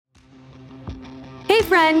Hey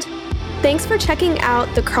friend, thanks for checking out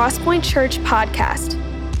the Crosspoint Church podcast.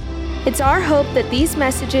 It's our hope that these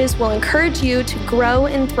messages will encourage you to grow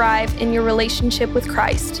and thrive in your relationship with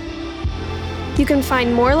Christ. You can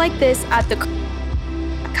find more like this at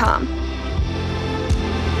the.com.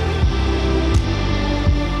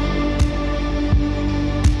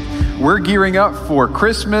 We're gearing up for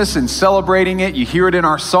Christmas and celebrating it. You hear it in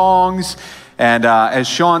our songs. And as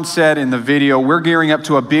Sean said in the video, we're gearing up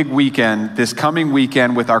to a big weekend this coming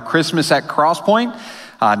weekend with our Christmas at Crosspoint.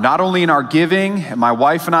 Not only in our giving, and my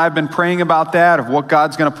wife and I have been praying about that, of what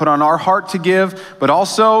God's going to put on our heart to give, but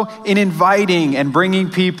also in inviting and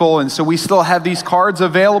bringing people. And so we still have these cards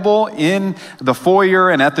available in the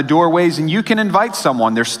foyer and at the doorways, and you can invite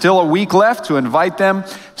someone. There's still a week left to invite them.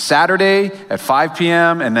 Saturday at 5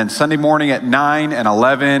 p.m. and then Sunday morning at 9 and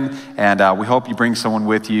 11. And we hope you bring someone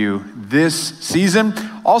with you this season.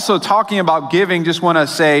 Also, talking about giving, just want to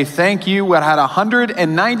say thank you. We had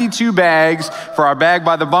 192 bags for our Bag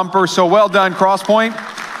by the Bumper. So well done, Crosspoint.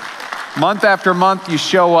 Month after month, you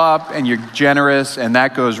show up and you're generous, and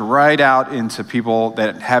that goes right out into people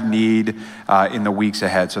that have need in the weeks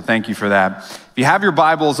ahead. So thank you for that. If you have your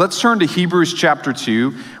Bibles, let's turn to Hebrews chapter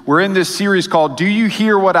 2. We're in this series called Do You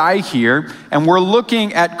Hear What I Hear? And we're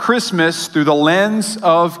looking at Christmas through the lens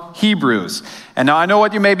of Hebrews. And now I know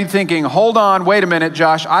what you may be thinking. Hold on, wait a minute,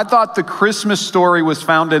 Josh. I thought the Christmas story was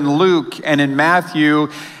found in Luke and in Matthew.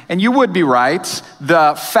 And you would be right.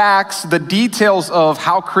 The facts, the details of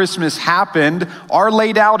how Christmas happened are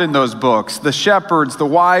laid out in those books. The shepherds, the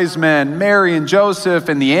wise men, Mary and Joseph,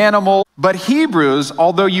 and the animal. But Hebrews,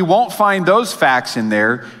 although you won't find those facts in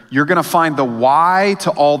there, you're going to find the why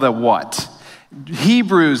to all the what.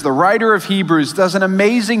 Hebrews, the writer of Hebrews, does an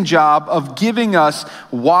amazing job of giving us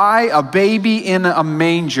why a baby in a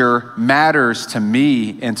manger matters to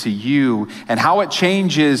me and to you, and how it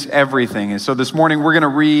changes everything. And so this morning we're going to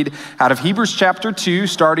read out of Hebrews chapter 2,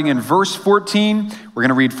 starting in verse 14. We're going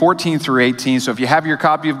to read 14 through 18. So if you have your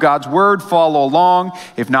copy of God's Word, follow along.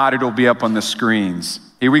 If not, it'll be up on the screens.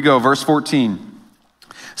 Here we go, verse 14.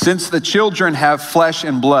 Since the children have flesh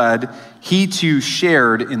and blood, he too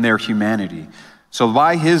shared in their humanity. So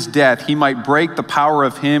by his death, he might break the power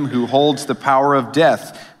of him who holds the power of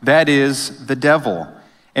death, that is, the devil,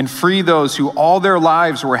 and free those who all their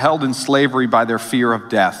lives were held in slavery by their fear of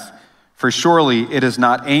death. For surely it is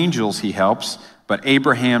not angels he helps, but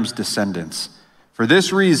Abraham's descendants. For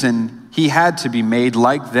this reason, he had to be made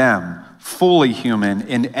like them, fully human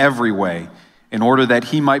in every way, in order that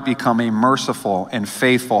he might become a merciful and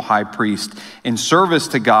faithful high priest in service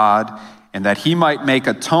to God, and that he might make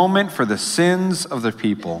atonement for the sins of the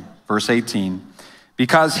people. Verse 18,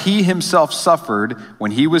 because he himself suffered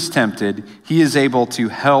when he was tempted, he is able to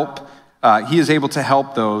help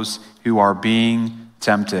those who are being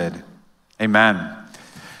tempted. Amen.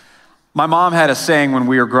 My mom had a saying when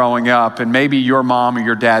we were growing up, and maybe your mom or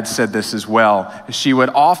your dad said this as well. She would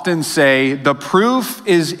often say, the proof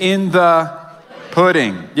is in the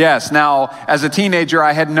pudding. Yes. Now, as a teenager,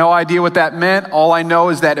 I had no idea what that meant. All I know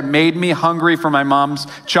is that it made me hungry for my mom's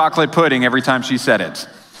chocolate pudding every time she said it.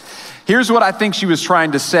 Here's what I think she was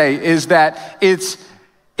trying to say is that it's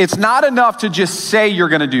not enough to just say you're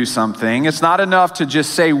going to do something. It's not enough to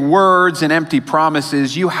just say words and empty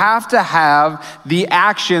promises. You have to have the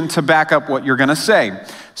action to back up what you're going to say.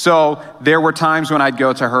 So there were times when I'd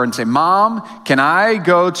go to her and say, Mom, can I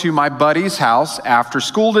go to my buddy's house after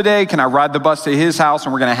school today? Can I ride the bus to his house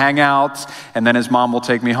and we're going to hang out? And then his mom will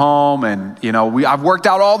take me home. And, I've worked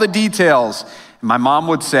out all the details. And my mom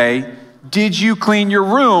would say, did you clean your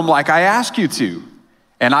room like I asked you to?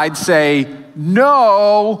 And I'd say,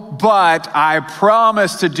 no, but I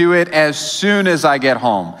promise to do it as soon as I get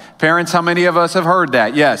home. Parents, how many of us have heard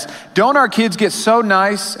that? Yes. Don't our kids get so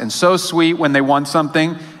nice and so sweet when they want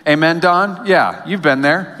something? Amen, Don? Yeah, you've been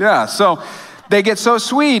there. Yeah, so they get so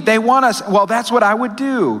sweet. They want us. Well, that's what I would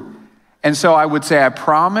do. And so I would say, I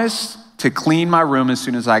promise to clean my room as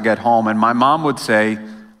soon as I get home. And my mom would say,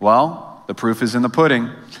 well, the proof is in the pudding.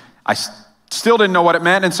 I still didn't know what it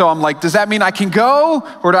meant. And so I'm like, does that mean I can go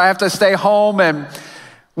or do I have to stay home? And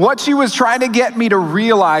what she was trying to get me to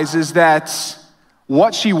realize is that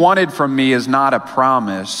what she wanted from me is not a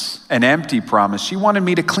promise, an empty promise. She wanted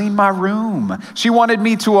me to clean my room. She wanted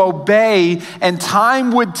me to obey, and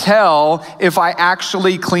time would tell if I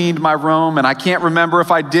actually cleaned my room. And I can't remember if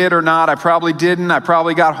I did or not. I probably didn't. I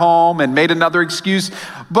probably got home and made another excuse.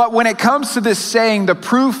 But when it comes to this saying, the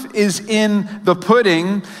proof is in the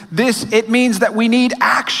pudding, it means that we need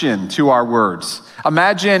action to our words.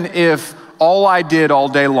 Imagine if all I did all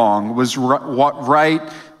day long was write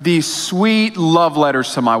these sweet love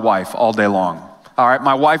letters to my wife all day long. All right,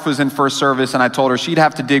 my wife was in first service and I told her she'd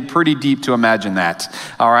have to dig pretty deep to imagine that.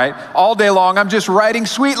 All right, all day long I'm just writing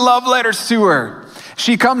sweet love letters to her.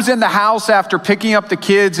 She comes in the house after picking up the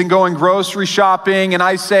kids and going grocery shopping, and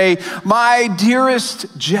I say, "My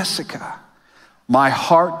dearest Jessica, my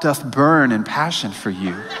heart doth burn in passion for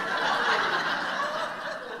you."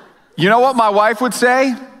 You know what my wife would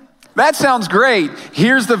say? "That sounds great.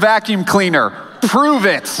 Here's the vacuum cleaner. Prove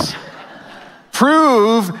it."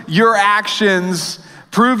 Prove your actions.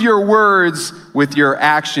 Prove your words with your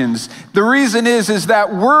actions. The reason is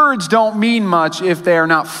that words don't mean much if they are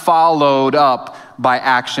not followed up by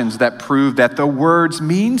actions that prove that the words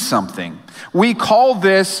mean something. We call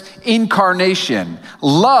this incarnation.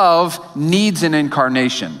 Love needs an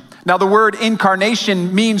incarnation. Now, the word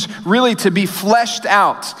incarnation means really to be fleshed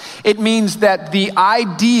out. It means that the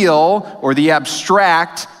ideal or the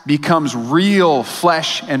abstract becomes real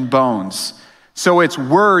flesh and bones. So it's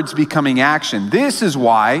words becoming action. This is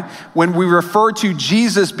why when we refer to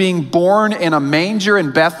Jesus being born in a manger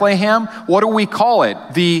in Bethlehem, what do we call it?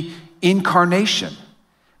 The incarnation.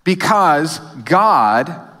 Because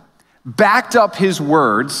God backed up his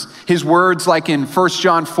words like in 1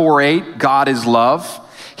 John 4:8, God is love.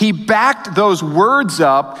 He backed those words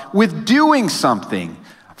up with doing something.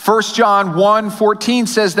 1 John 1:14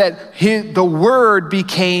 says that the word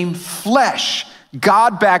became flesh.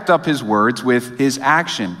 God backed up his words with his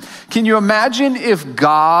action. Can you imagine if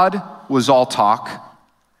God was all talk?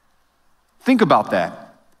 Think about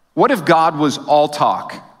that. What if God was all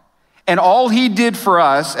talk? And all he did for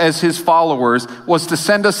us as his followers was to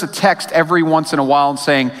send us a text every once in a while and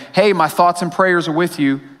saying, "Hey, my thoughts and prayers are with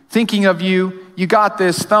you. Thinking of you. You got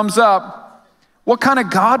this. Thumbs up." What kind of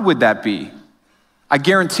God would that be? I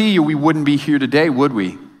guarantee you we wouldn't be here today, would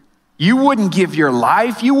we? You wouldn't give your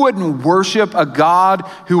life. You wouldn't worship a God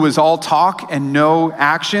who was all talk and no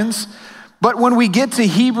actions. But when we get to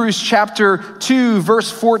Hebrews chapter 2, verse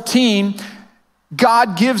 14,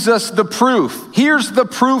 God gives us the proof. Here's the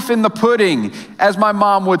proof in the pudding, as my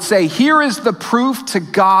mom would say. Here is the proof to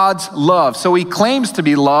God's love. So he claims to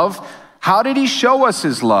be love. How did he show us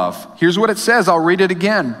his love? Here's what it says. I'll read it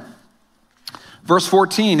again. Verse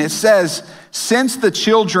 14, it says, "Since the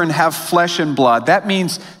children have flesh and blood," that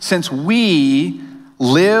means since we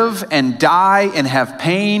live and die and have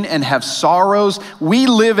pain and have sorrows, we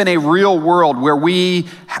live in a real world where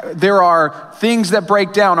there are things that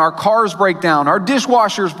break down, our cars break down, our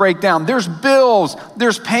dishwashers break down, there's bills,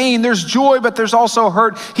 there's pain, there's joy, but there's also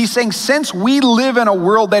hurt. He's saying since we live in a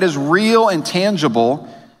world that is real and tangible,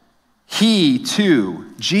 he too,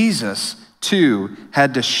 Jesus too,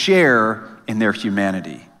 had to share in their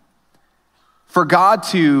humanity. For God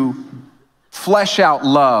to flesh out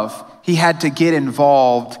love, he had to get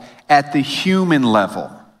involved at the human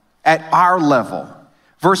level, at our level.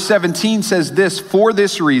 Verse 17 says this, "For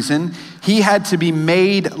this reason, he had to be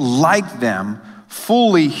made like them,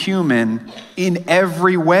 fully human in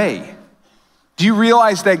every way." Do you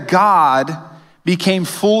realize that God became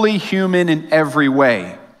fully human in every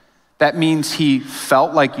way? That means he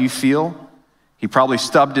felt like you feel. He probably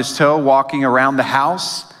stubbed his toe walking around the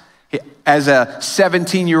house. As a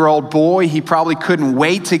 17-year-old boy, he probably couldn't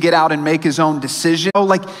wait to get out and make his own decision.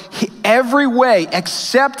 Every way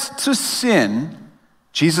except to sin,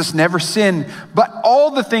 Jesus never sinned. But all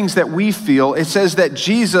the things that we feel, it says that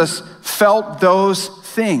Jesus felt those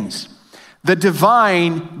things. The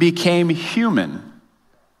divine became human.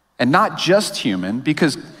 And not just human,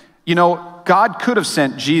 because, God could have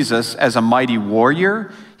sent Jesus as a mighty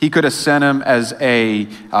warrior. He could have sent him as a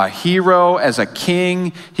hero, as a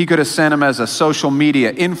king. He could have sent him as a social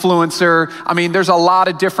media influencer. I mean, there's a lot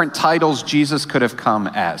of different titles Jesus could have come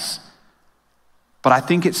as. But I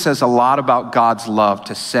think it says a lot about God's love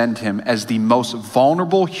to send him as the most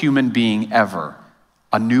vulnerable human being ever,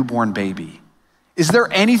 a newborn baby. Is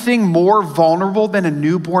there anything more vulnerable than a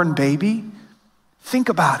newborn baby? Think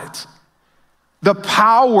about it. The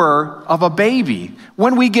power of a baby.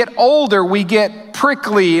 When we get older, we get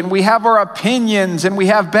prickly and we have our opinions and we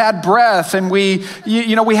have bad breath and we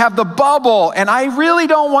have the bubble. And I really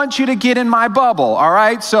don't want you to get in my bubble, all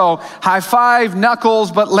right? So high five, knuckles,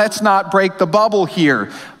 but let's not break the bubble here.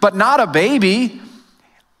 But not a baby.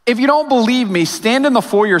 If you don't believe me, stand in the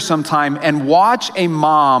foyer sometime and watch a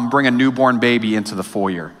mom bring a newborn baby into the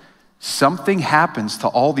foyer. Something happens to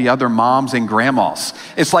all the other moms and grandmas.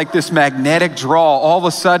 It's like this magnetic draw. All of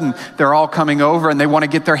a sudden, they're all coming over and they want to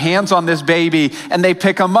get their hands on this baby and they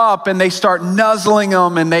pick them up and they start nuzzling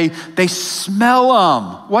them and they smell them.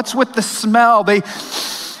 What's with the smell? They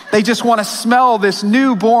just want to smell this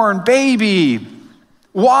newborn baby.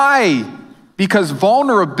 Why? Because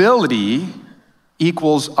vulnerability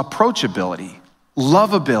equals approachability.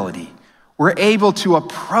 lovability. We're able to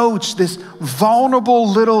approach this vulnerable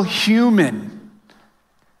little human.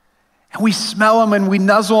 And we smell them and we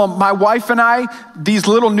nuzzle them. My wife and I, these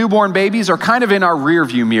little newborn babies are kind of in our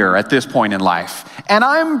rearview mirror at this point in life. And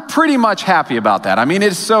I'm pretty much happy about that. I mean,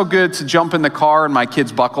 it's so good to jump in the car and my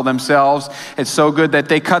kids buckle themselves. It's so good that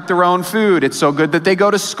they cut their own food. It's so good that they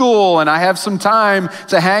go to school and I have some time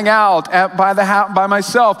to hang out by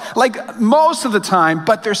myself. Like most of the time,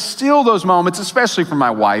 but there's still those moments, especially for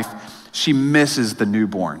my wife, she misses the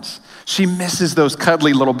newborns. She misses those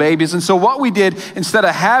cuddly little babies. And so what we did, instead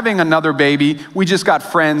of having another baby, we just got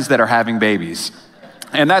friends that are having babies.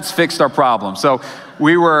 And that's fixed our problem. So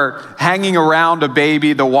we were hanging around a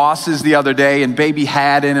baby, the Wasses, the other day, and baby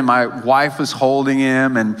Haddon, and my wife was holding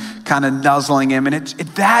him and kind of nuzzling him. And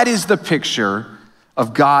that is the picture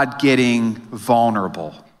of God getting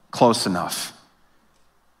vulnerable, close enough.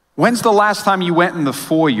 When's the last time you went in the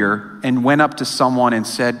foyer and went up to someone and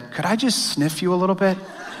said, could I just sniff you a little bit?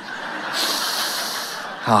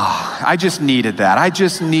 Oh, I just needed that. I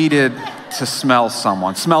just needed to smell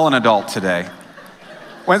an adult today.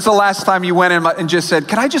 When's the last time you went in and just said,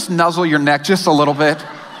 can I just nuzzle your neck just a little bit?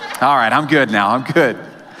 All right, I'm good now, I'm good.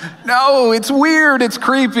 No, it's weird, it's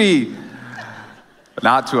creepy. But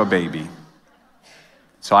not to a baby.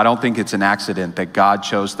 So I don't think it's an accident that God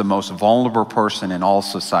chose the most vulnerable person in all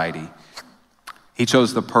society. He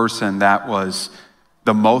chose the person that was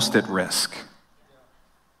the most at risk,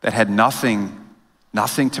 that had nothing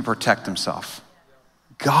to protect himself.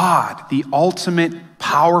 God, the ultimate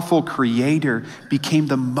powerful creator, became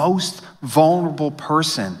the most vulnerable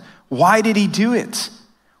person. Why did he do it?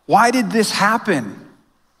 Why did this happen?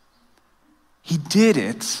 He did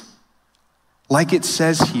it, like it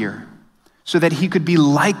says here, so that he could be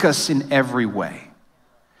like us in every way.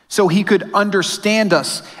 So he could understand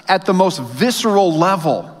us at the most visceral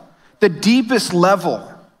level, the deepest level.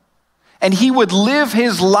 And he would live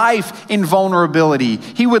his life in vulnerability.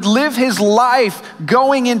 He would live his life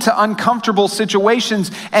going into uncomfortable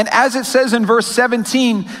situations. And as it says in verse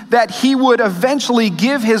 17, that he would eventually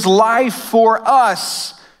give his life for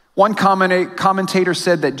us. One commentator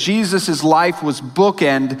said that Jesus' life was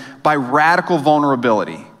bookended by radical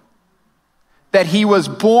vulnerability. That he was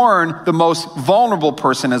born the most vulnerable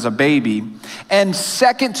person as a baby. And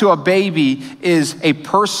second to a baby is a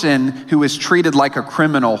person who is treated like a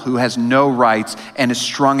criminal who has no rights and is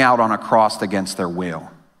strung out on a cross against their will.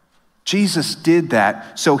 Jesus did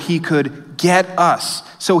that so he could get us,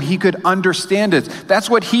 so he could understand it. That's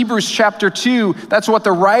what Hebrews chapter 2, that's what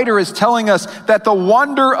the writer is telling us, that the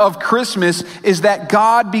wonder of Christmas is that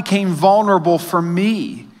God became vulnerable for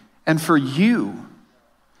me and for you.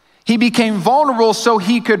 He became vulnerable so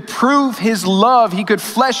he could prove his love. He could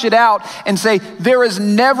flesh it out and say, there is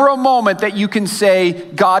never a moment that you can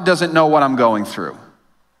say, God doesn't know what I'm going through.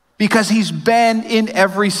 Because he's been in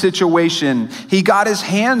every situation. He got his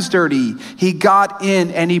hands dirty. He got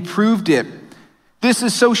in and he proved it. This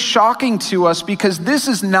is so shocking to us because this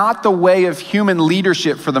is not the way of human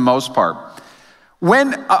leadership for the most part.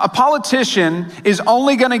 When a politician is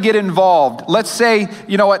only going to get involved, let's say,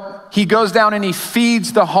 you know what, he goes down and he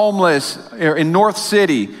feeds the homeless in North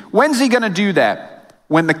City. When's he going to do that?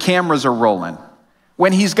 When the cameras are rolling.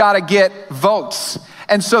 When he's got to get votes.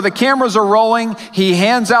 And so the cameras are rolling, he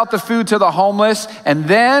hands out the food to the homeless, and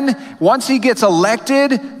then once he gets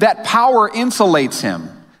elected, that power insulates him.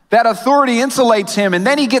 That authority insulates him, and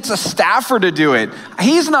then he gets a staffer to do it.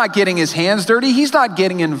 He's not getting his hands dirty. He's not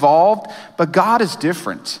getting involved, but God is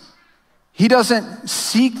different. He doesn't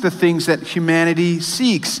seek the things that humanity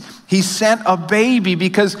seeks. He sent a baby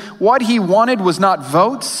because what he wanted was not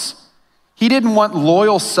votes. He didn't want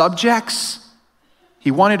loyal subjects.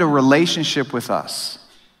 He wanted a relationship with us.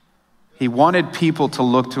 He wanted people to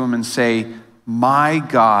look to him and say, my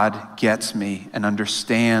God gets me and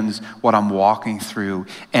understands what I'm walking through.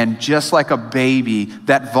 And just like a baby,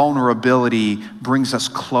 that vulnerability brings us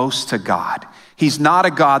close to God. He's not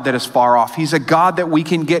a God that is far off. He's a God that we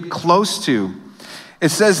can get close to. It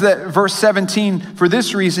says that, verse 17, for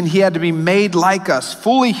this reason, he had to be made like us,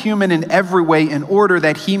 fully human in every way, in order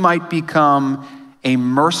that he might become a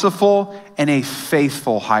merciful and a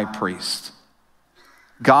faithful high priest.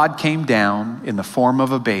 God came down in the form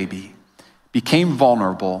of a baby, became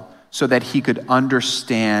vulnerable so that he could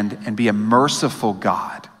understand and be a merciful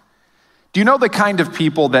God. Do you know the kind of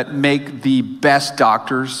people that make the best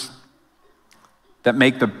doctors, that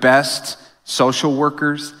make the best social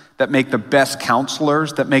workers, that make the best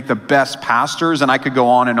counselors, that make the best pastors, and I could go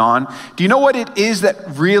on and on. Do you know what it is that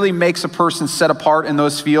really makes a person set apart in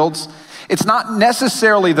those fields? It's not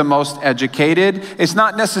necessarily the most educated. It's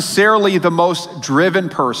not necessarily the most driven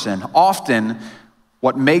person. Often,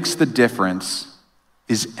 What makes the difference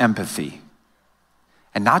is empathy.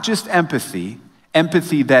 And not just empathy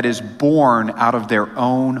that is born out of their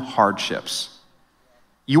own hardships.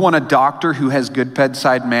 You want a doctor who has good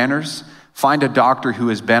bedside manners? Find a doctor who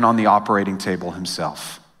has been on the operating table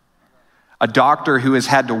himself. A doctor who has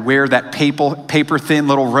had to wear that paper-thin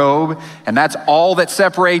little robe, and that's all that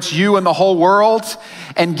separates you and the whole world,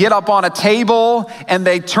 and get up on a table, and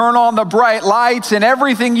they turn on the bright lights, and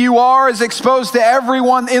everything you are is exposed to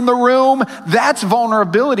everyone in the room. That's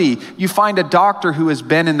vulnerability. You find a doctor who has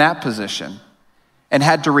been in that position and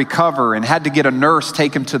had to recover and had to get a nurse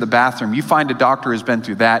take him to the bathroom. You find a doctor who's been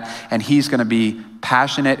through that, and he's going to be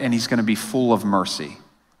passionate and he's going to be full of mercy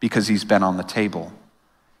because he's been on the table.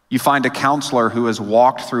 You find a counselor who has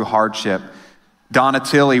walked through hardship. Donna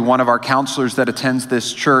Tilley, one of our counselors that attends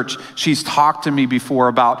this church, she's talked to me before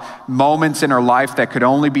about moments in her life that could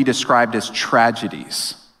only be described as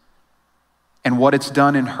tragedies. And what it's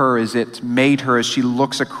done in her is it's made her, as she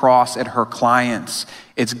looks across at her clients,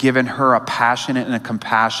 it's given her a passion and a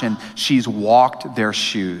compassion. She's walked their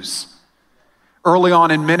shoes. Early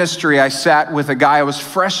on in ministry, I sat with a guy, I was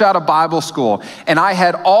fresh out of Bible school, and I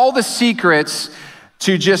had all the secrets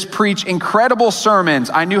to just preach incredible sermons.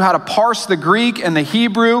 I knew how to parse the Greek and the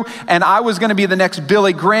Hebrew, and I was gonna be the next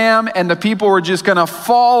Billy Graham, and the people were just gonna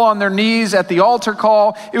fall on their knees at the altar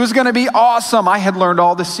call. It was gonna be awesome. I had learned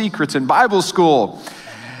all the secrets in Bible school.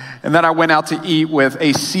 And then I went out to eat with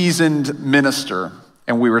a seasoned minister,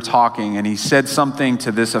 and we were talking, and he said something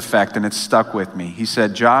to this effect, and it stuck with me. He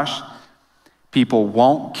said, Josh, people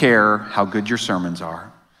won't care how good your sermons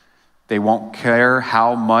are. They won't care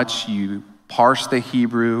how much you parse the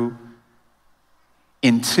Hebrew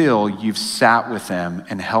until you've sat with them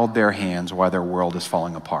and held their hands while their world is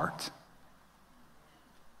falling apart.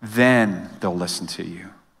 Then they'll listen to you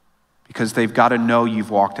because they've got to know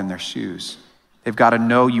you've walked in their shoes. They've got to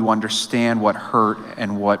know you understand what hurt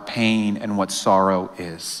and what pain and what sorrow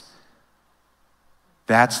is.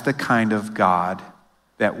 That's the kind of God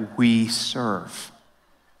that we serve.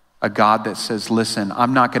 A God that says, listen,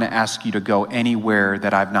 I'm not going to ask you to go anywhere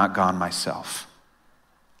that I've not gone myself.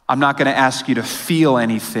 I'm not going to ask you to feel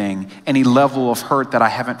anything, any level of hurt that I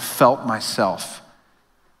haven't felt myself.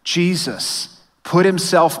 Jesus put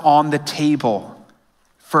himself on the table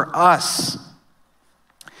for us.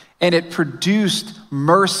 And it produced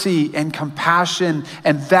mercy and compassion.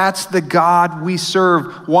 And that's the God we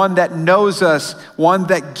serve. One that knows us, one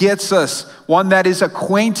that gets us, one that is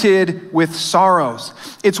acquainted with sorrows.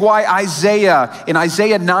 It's why Isaiah, in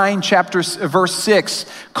Isaiah 9, verse 6,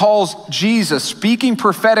 calls Jesus, speaking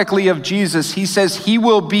prophetically of Jesus, he says he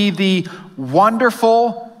will be the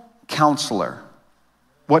wonderful counselor.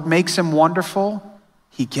 What makes him wonderful?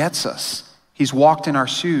 He gets us. He's walked in our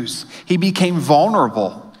shoes. He became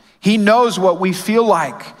vulnerable. He knows what we feel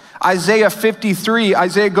like. Isaiah 53,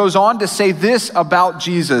 Isaiah goes on to say this about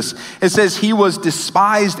Jesus. It says, he was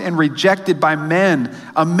despised and rejected by men,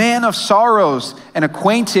 a man of sorrows and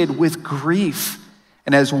acquainted with grief.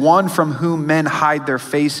 And as one from whom men hide their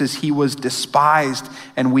faces, he was despised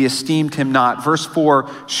and we esteemed him not. Verse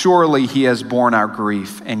 4, surely he has borne our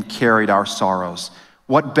grief and carried our sorrows.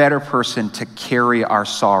 What better person to carry our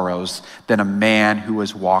sorrows than a man who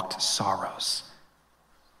has walked sorrows?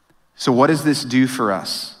 So what does this do for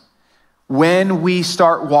us? When we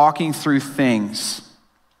start walking through things,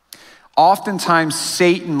 oftentimes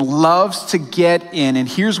Satan loves to get in, and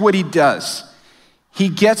here's what he does. He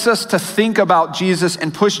gets us to think about Jesus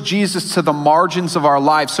and push Jesus to the margins of our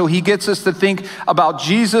lives. So he gets us to think about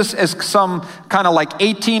Jesus as some kind of like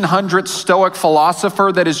 1800 Stoic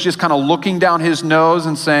philosopher that is just kind of looking down his nose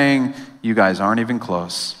and saying, you guys aren't even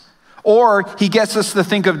close. Or he gets us to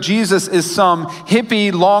think of Jesus as some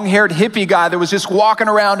hippie, long-haired hippie guy that was just walking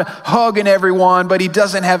around hugging everyone, but he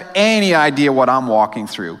doesn't have any idea what I'm walking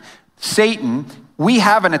through. Satan, we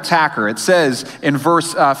have an attacker. It says in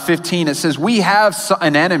verse 15, it says, we have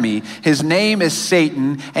an enemy. His name is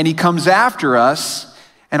Satan, and he comes after us.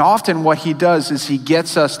 And often what he does is he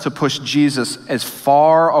gets us to push Jesus as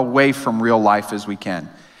far away from real life as we can.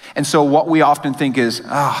 And so what we often think is,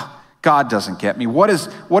 God doesn't get me. What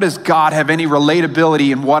does God have any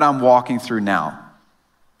relatability in what I'm walking through now?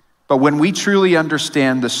 But when we truly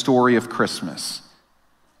understand the story of Christmas,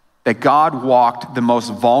 that God walked the most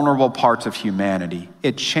vulnerable parts of humanity,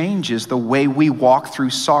 it changes the way we walk through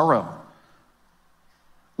sorrow.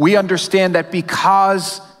 We understand that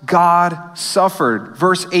because God suffered,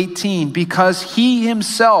 verse 18, because he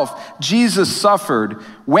himself, Jesus suffered,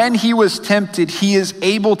 When he was tempted, he is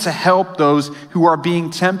able to help those who are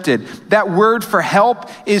being tempted. That word for help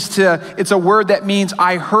it's a word that means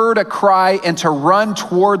I heard a cry and to run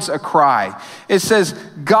towards a cry. It says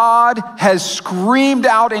God has screamed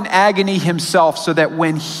out in agony himself so that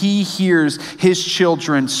when he hears his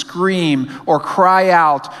children scream or cry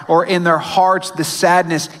out or in their hearts the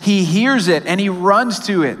sadness, he hears it and he runs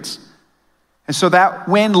to it. And so that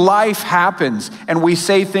when life happens and we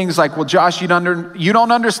say things like, well, Josh, you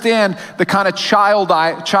don't understand the kind of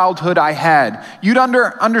childhood I had. You don't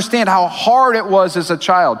understand how hard it was as a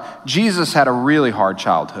child. Jesus had a really hard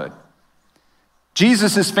childhood.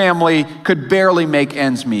 Jesus' family could barely make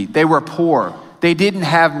ends meet. They were poor. They didn't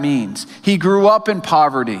have means. He grew up in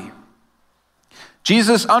poverty.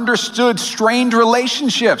 Jesus understood strained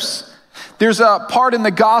relationships. There's a part in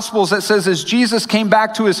the Gospels that says as Jesus came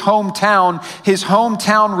back to his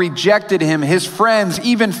hometown rejected him. His friends,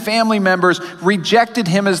 even family members, rejected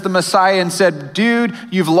him as the Messiah and said, dude,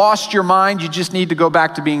 you've lost your mind. You just need to go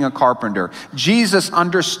back to being a carpenter. Jesus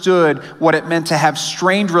understood what it meant to have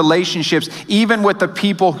strained relationships, even with the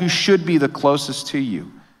people who should be the closest to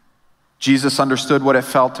you. Jesus understood what it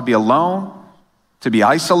felt to be alone, to be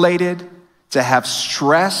isolated, to have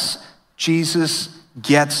stress. Jesus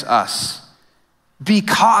gets us.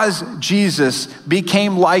 Because Jesus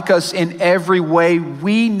became like us in every way,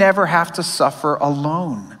 we never have to suffer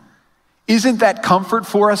alone. Isn't that comfort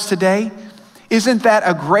for us today? Isn't that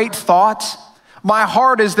a great thought? My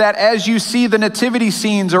heart is that as you see the nativity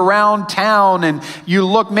scenes around town and you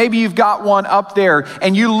look, maybe you've got one up there,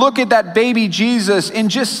 and you look at that baby Jesus,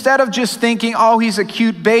 and instead of just thinking, oh, he's a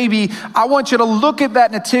cute baby, I want you to look at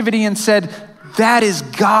that nativity and said, that is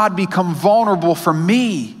God become vulnerable for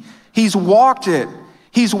me. He's walked it.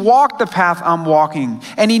 He's walked the path I'm walking.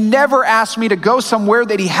 And he never asked me to go somewhere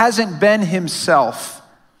that he hasn't been himself.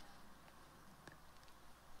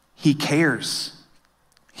 He cares.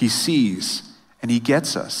 He sees. And he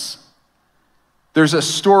gets us. There's a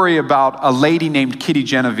story about a lady named Kitty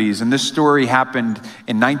Genovese. And this story happened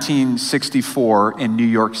in 1964 in New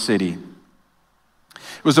York City.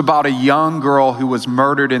 It was about a young girl who was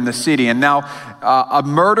murdered in the city. And now, a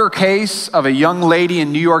murder case of a young lady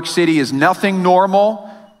in New York City is nothing normal.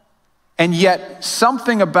 And yet,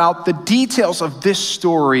 something about the details of this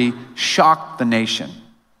story shocked the nation.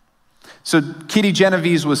 So Kitty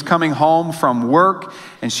Genovese was coming home from work,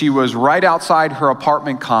 and she was right outside her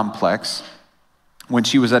apartment complex when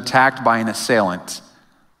she was attacked by an assailant.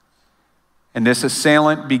 And this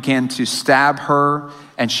assailant began to stab her,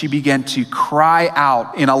 and she began to cry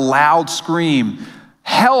out in a loud scream,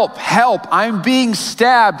 "Help, help, I'm being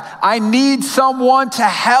stabbed. I need someone to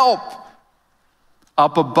help."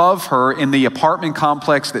 Up above her in the apartment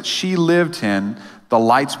complex that she lived in, the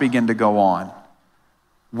lights began to go on.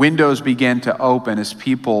 Windows began to open as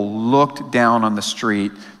people looked down on the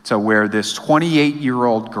street to where this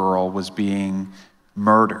 28-year-old girl was being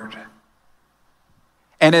murdered.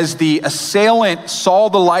 And as the assailant saw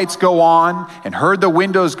the lights go on and heard the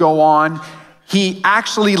windows go on, he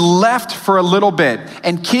actually left for a little bit.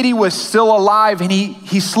 And Kitty was still alive, and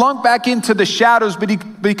he slunk back into the shadows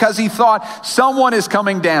because he thought someone is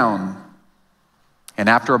coming down. And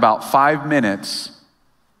after about 5 minutes,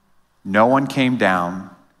 no one came down.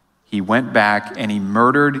 He went back and he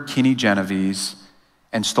murdered Kitty Genovese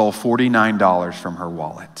and stole $49 from her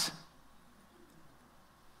wallet.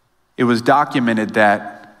 It was documented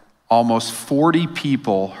that almost 40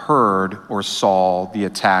 people heard or saw the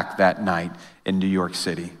attack that night in New York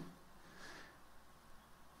City.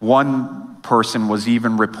 One person was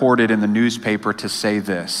even reported in the newspaper to say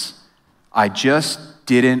this: "I just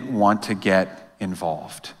didn't want to get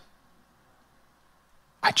involved.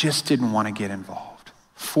 I just didn't want to get involved."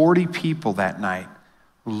 40 people that night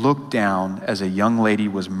looked down as a young lady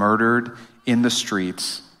was murdered in the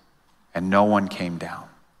streets, and no one came down.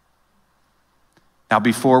 Now,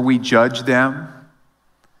 before we judge them,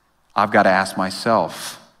 I've got to ask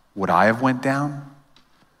myself, would I have went down?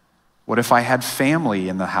 What if I had family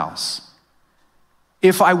in the house?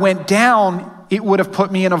 If I went down, it would have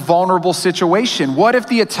put me in a vulnerable situation. What if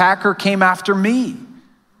the attacker came after me?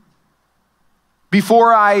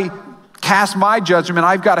 Before I cast my judgment,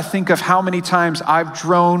 I've got to think of how many times I've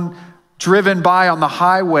driven by on the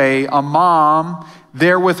highway, a mom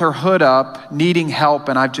there with her hood up, needing help,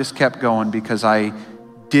 and I've just kept going because I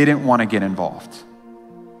didn't want to get involved.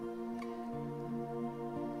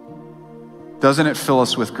 Doesn't it fill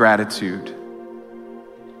us with gratitude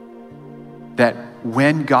that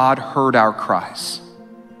when God heard our cries?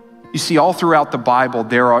 You see, all throughout the Bible,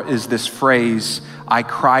 is this phrase, "I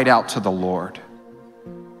cried out to the Lord."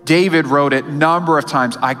 David wrote it a number of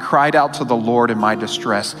times. I cried out to the Lord in my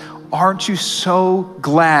distress. Aren't you so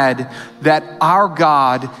glad that our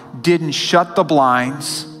God didn't shut the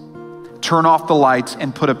blinds, turn off the lights,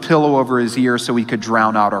 and put a pillow over his ear so he could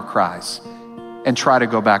drown out our cries and try to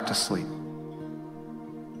go back to sleep?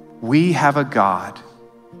 We have a God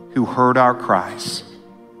who heard our cries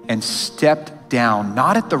and stepped down,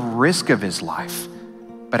 not at the risk of his life,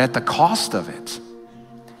 but at the cost of it.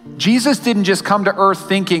 Jesus didn't just come to earth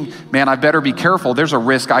thinking, man, I better be careful. There's a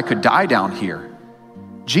risk I could die down here.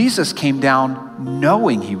 Jesus came down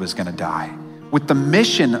knowing he was going to die, with the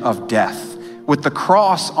mission of death, with the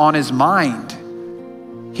cross on his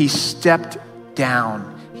mind. He stepped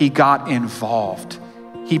down. He got involved.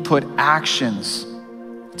 He put actions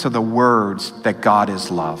to the words that God is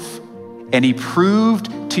love. And he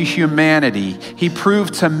proved to humanity, he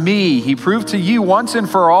proved to me, he proved to you once and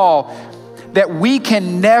for all that we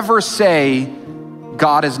can never say,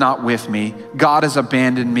 God is not with me, God has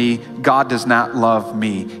abandoned me, God does not love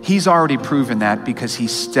me. He's already proven that because he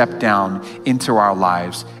stepped down into our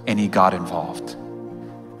lives and he got involved.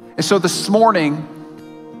 And so this morning,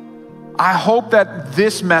 I hope that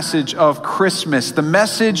this message of Christmas, the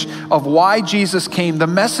message of why Jesus came, the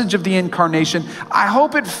message of the incarnation, I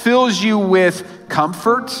hope it fills you with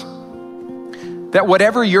comfort, that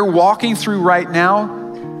whatever you're walking through right now,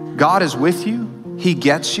 God is with you, he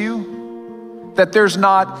gets you, that there's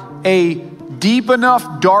not a deep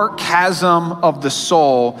enough dark chasm of the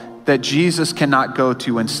soul that Jesus cannot go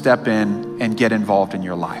to and step in and get involved in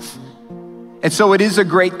your life. And so it is a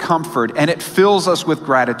great comfort and it fills us with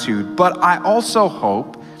gratitude. But I also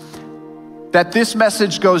hope that this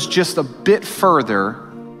message goes just a bit further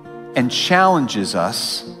and challenges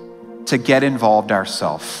us to get involved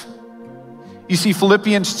ourselves. You see,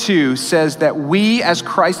 Philippians 2 says that we as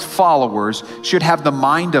Christ followers should have the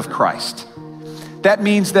mind of Christ. That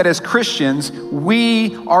means that as Christians,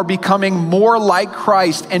 we are becoming more like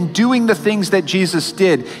Christ and doing the things that Jesus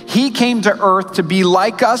did. He came to earth to be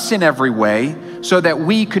like us in every way so that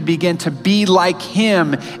we could begin to be like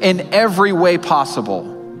him in every way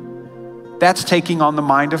possible. That's taking on the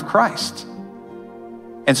mind of Christ.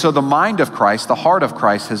 And so the mind of Christ, the heart of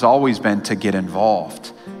Christ has always been to get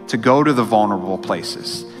involved, to go to the vulnerable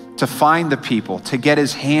places, to find the people, to get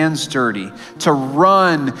his hands dirty, to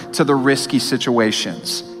run to the risky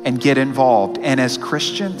situations and get involved. And as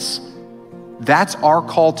Christians, that's our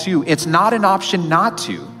call too. It's not an option not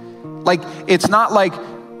to. It's not like,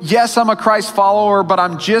 yes, I'm a Christ follower, but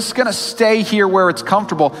I'm just gonna stay here where it's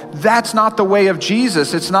comfortable. That's not the way of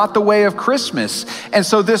Jesus. It's not the way of Christmas. And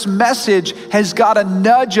so this message has gotta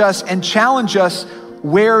nudge us and challenge us.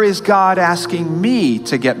 Where is God asking me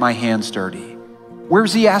to get my hands dirty?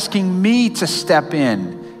 Where's he asking me to step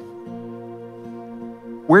in?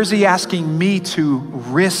 Where's he asking me to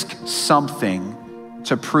risk something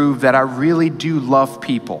to prove that I really do love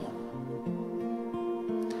people?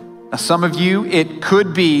 Now, some of you, it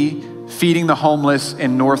could be feeding the homeless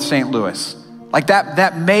in North St. Louis. Like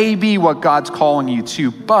that may be what God's calling you to,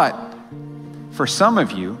 but for some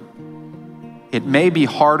of you, it may be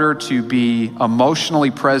harder to be emotionally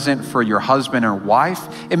present for your husband or wife.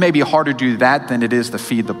 It may be harder to do that than it is to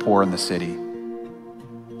feed the poor in the city.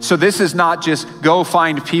 So this is not just go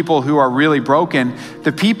find people who are really broken.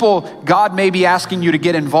 The people God may be asking you to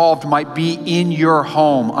get involved might be in your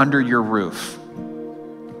home, under your roof.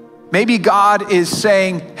 Maybe God is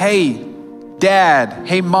saying, hey, dad,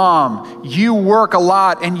 hey, mom, you work a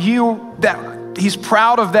lot and he's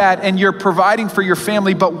proud of that and you're providing for your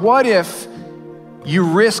family, but what if you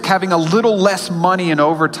risk having a little less money in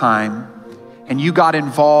overtime and you got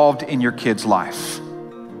involved in your kid's life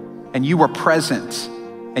and you were present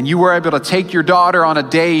and you were able to take your daughter on a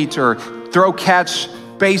date or catch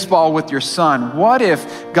baseball with your son? What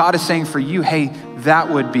if God is saying for you, hey, that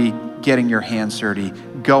would be getting your hands dirty,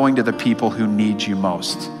 going to the people who need you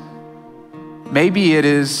most? Maybe it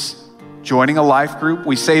is joining a life group.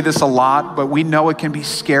 We say this a lot, but we know it can be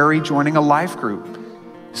scary joining a life group.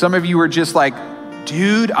 Some of you are just like,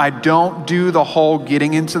 dude, I don't do the whole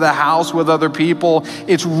getting into the house with other people.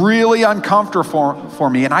 It's really uncomfortable for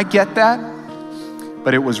me. And I get that,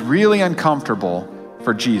 but it was really uncomfortable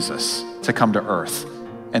for Jesus to come to earth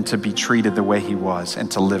and to be treated the way he was and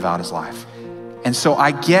to live out his life. And so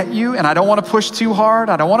I get you, and I don't want to push too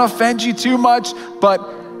hard. I don't want to offend you too much, but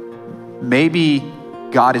maybe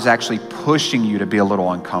God is actually pushing you to be a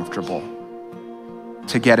little uncomfortable,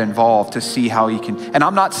 to get involved, to see how he can. And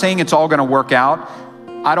I'm not saying it's all going to work out.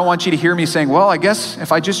 I don't want you to hear me saying, well, I guess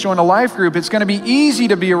if I just join a life group, it's going to be easy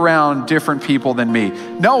to be around different people than me.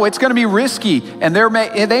 No, it's going to be risky, and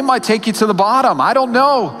they might take you to the bottom. I don't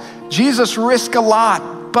know. Jesus risked a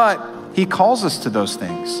lot. but he calls us to those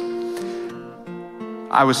things.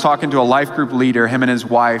 I was talking to a life group leader, him and his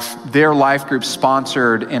wife. Their life group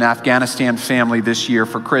sponsored an Afghanistan family this year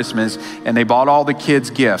for Christmas, and they bought all the kids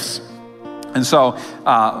gifts. And so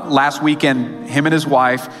last weekend, him and his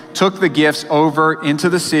wife took the gifts over into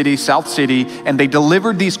the city, South City, and they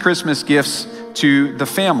delivered these Christmas gifts to the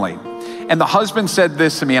family. And the husband said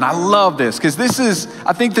this to me, and I love this, because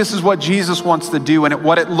I think this is what Jesus wants to do and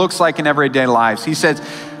what it looks like in everyday lives. He says,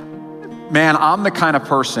 man, I'm the kind of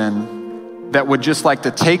person that would just like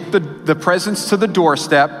to take the presents to the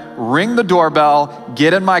doorstep, ring the doorbell,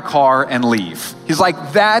 get in my car, and leave. He's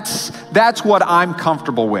like, that's what I'm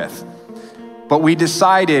comfortable with. But we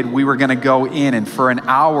decided we were gonna go in, and for an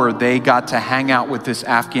hour, they got to hang out with this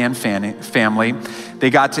Afghan family. They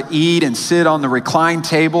got to eat and sit on the reclined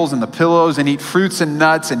tables and the pillows and eat fruits and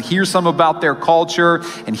nuts and hear some about their culture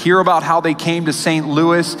and hear about how they came to St.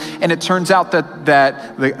 Louis. And it turns out that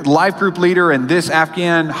the life group leader and this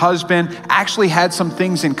Afghan husband actually had some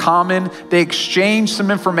things in common. They exchanged some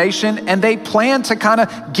information, and they plan to kind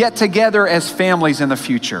of get together as families in the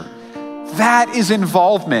future. That is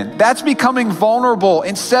involvement. That's becoming vulnerable.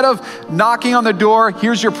 Instead of knocking on the door,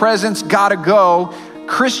 here's your presents, gotta go,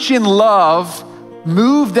 Christian love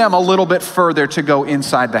moved them a little bit further to go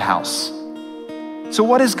inside the house. So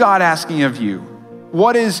what is God asking of you?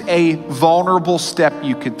 What is a vulnerable step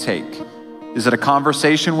you could take? Is it a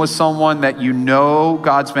conversation with someone that you know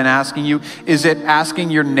God's been asking you? Is it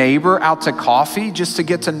asking your neighbor out to coffee just to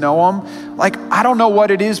get to know them? Like, I don't know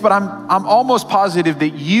what it is, but I'm almost positive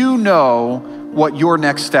that you know what your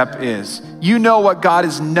next step is. You know what God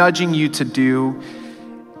is nudging you to do.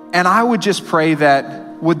 And I would just pray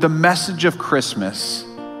that would the message of Christmas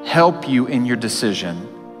help you in your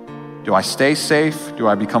decision? Do I stay safe? Do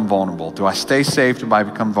I become vulnerable? Do I stay safe? Do I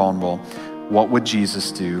become vulnerable? What would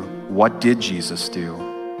Jesus do? What did Jesus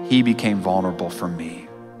do? He became vulnerable for me.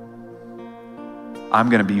 I'm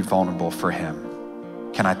gonna be vulnerable for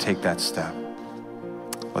him. Can I take that step?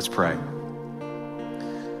 Let's pray.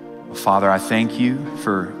 Well, Father, I thank you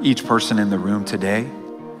for each person in the room today.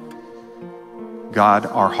 God,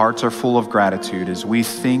 our hearts are full of gratitude as we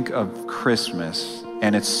think of Christmas,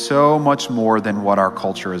 and it's so much more than what our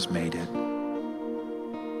culture has made it.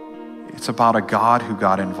 It's about a God who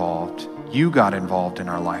got involved. You got involved in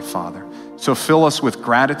our life, Father. So fill us with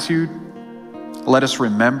gratitude. Let us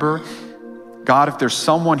remember, God, if there's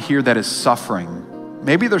someone here that is suffering,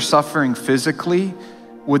 maybe they're suffering physically,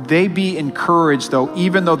 would they be encouraged, though,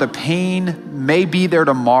 even though the pain may be there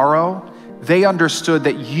tomorrow, they understood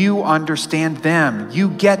that you understand them, you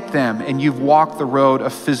get them, and you've walked the road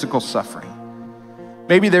of physical suffering.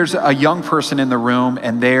 Maybe there's a young person in the room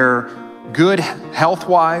and they're good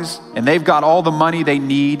health-wise and they've got all the money they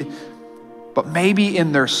need, but maybe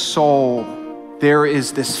in their soul, there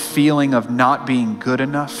is this feeling of not being good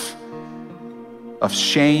enough, of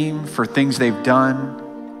shame for things they've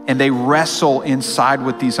done, and they wrestle inside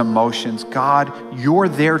with these emotions. God, you're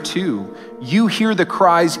there too. You hear the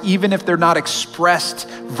cries, even if they're not expressed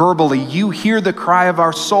verbally. You hear the cry of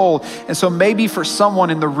our soul. And so maybe for someone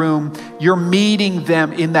in the room, you're meeting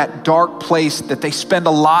them in that dark place that they spend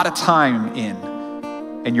a lot of time in.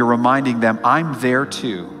 And you're reminding them, I'm there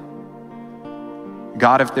too.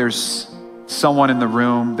 God, if there's someone in the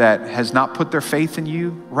room that has not put their faith in you,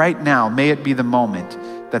 right now, may it be the moment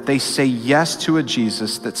that they say yes to a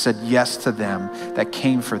Jesus that said yes to them, that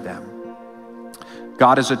came for them.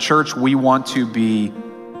 God, as a church, we want to be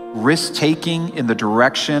risk-taking in the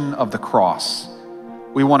direction of the cross.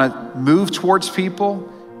 We want to move towards people.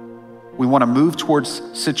 We want to move towards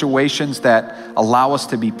situations that allow us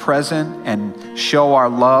to be present and show our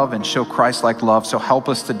love and show Christ-like love. So help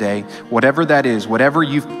us today, whatever that is, whatever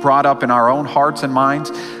you've brought up in our own hearts and minds,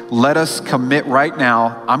 let us commit right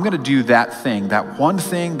now. I'm going to do that thing, that one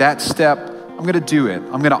thing, that step. I'm going to do it.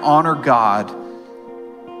 I'm going to honor God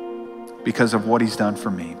because of what he's done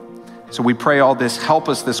for me. So we pray all this. Help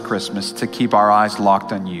us this Christmas to keep our eyes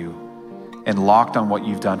locked on you and locked on what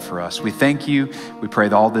you've done for us. We thank you. We pray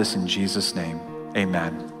all this in Jesus' name.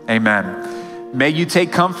 Amen. Amen. May you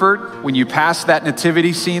take comfort when you pass that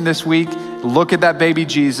nativity scene this week. Look at that baby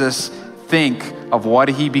Jesus. Think of what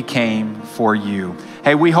he became for you.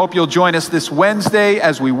 Hey, we hope you'll join us this Wednesday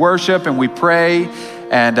as we worship and we pray.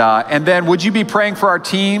 And then would you be praying for our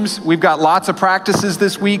teams? We've got lots of practices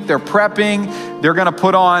this week. They're prepping. They're going to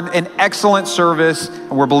put on an excellent service.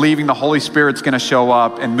 And we're believing the Holy Spirit's going to show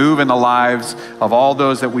up and move in the lives of all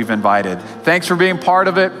those that we've invited. Thanks for being part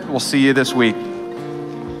of it. We'll see you this week.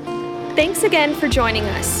 Thanks again for joining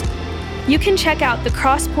us. You can check out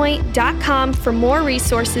thecrosspoint.com for more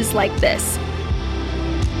resources like this.